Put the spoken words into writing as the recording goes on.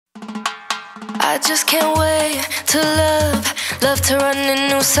I just can't wait to love to run in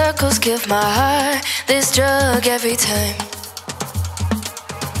new circles, give my heart this drug every time.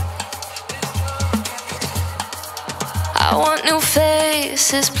 I want new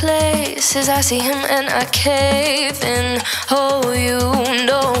faces, places, I see him and I cave in. Oh, you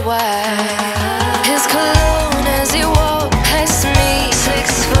know why. His cologne as he walked past me,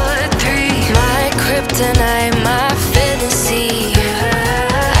 6'3", my kryptonite, my fantasy.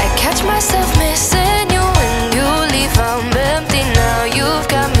 I catch myself missing you when you leave. I'm empty now, you've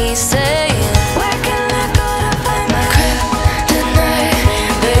got me saying, where can I go to find my kryptonite?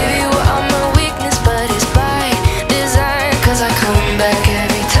 Baby, you are my weakness, but it's by design, 'cause I come back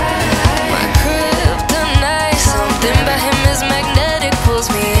every time. My kryptonite, something about him is magnetic, pulls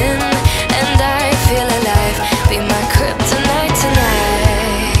me in, and I feel alive. Be my kryptonite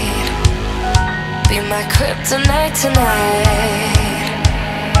tonight. Be my kryptonite tonight.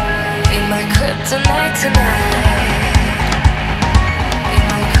 Be my kryptonite tonight. Be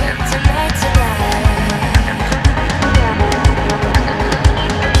my kryptonite tonight.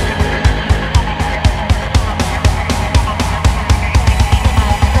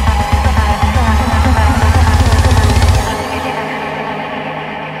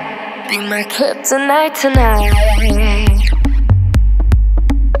 Be my kryptonite tonight.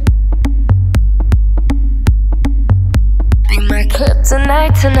 Be my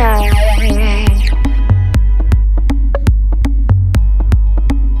kryptonite tonight.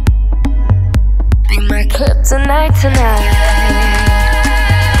 Be my kryptonite tonight.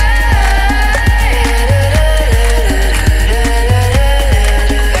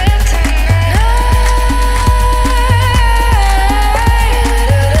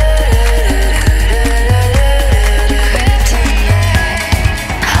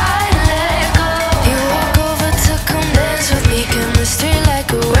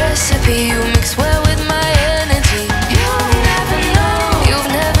 You mix well with my energy. You've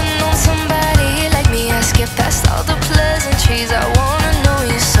never known somebody like me. I skip past all the pleasantries. I wanna know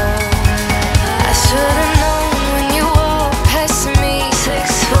you so. I should've known when you walked past me,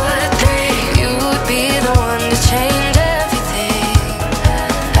 6'3", you would be the one to change everything.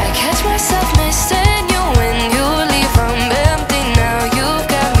 I catch myself missing you when you leave. I'm empty now, you've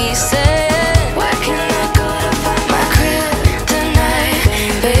got me saying, where can I go to find my kryptonite?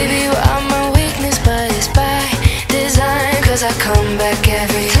 Baby, 'cause I come back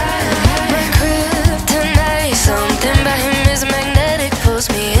every time. My kryptonite, something about him is magnetic, pulls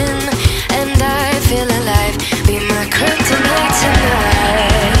me in, and I feel alive. Be my kryptonite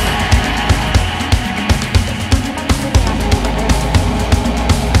tonight.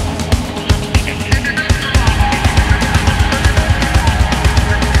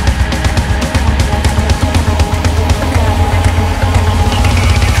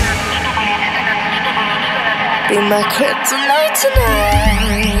 Be my kryptonite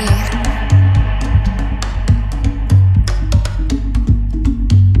tonight.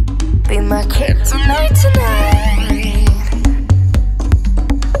 Be my kryptonite tonight.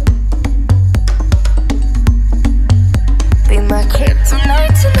 Be my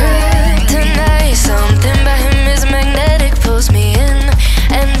kryptonite tonight. Kryptonite, something about him is magnetic, pulls me in,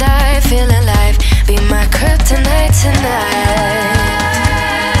 and I feel alive. Be my kryptonite tonight.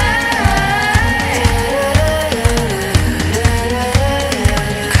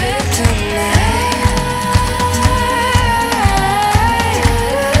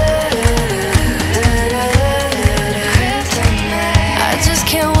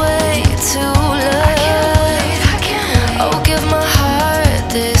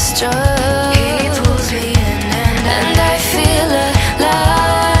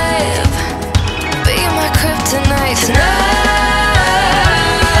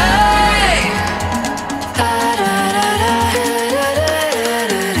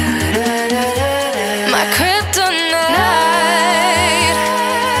 My kryptonite.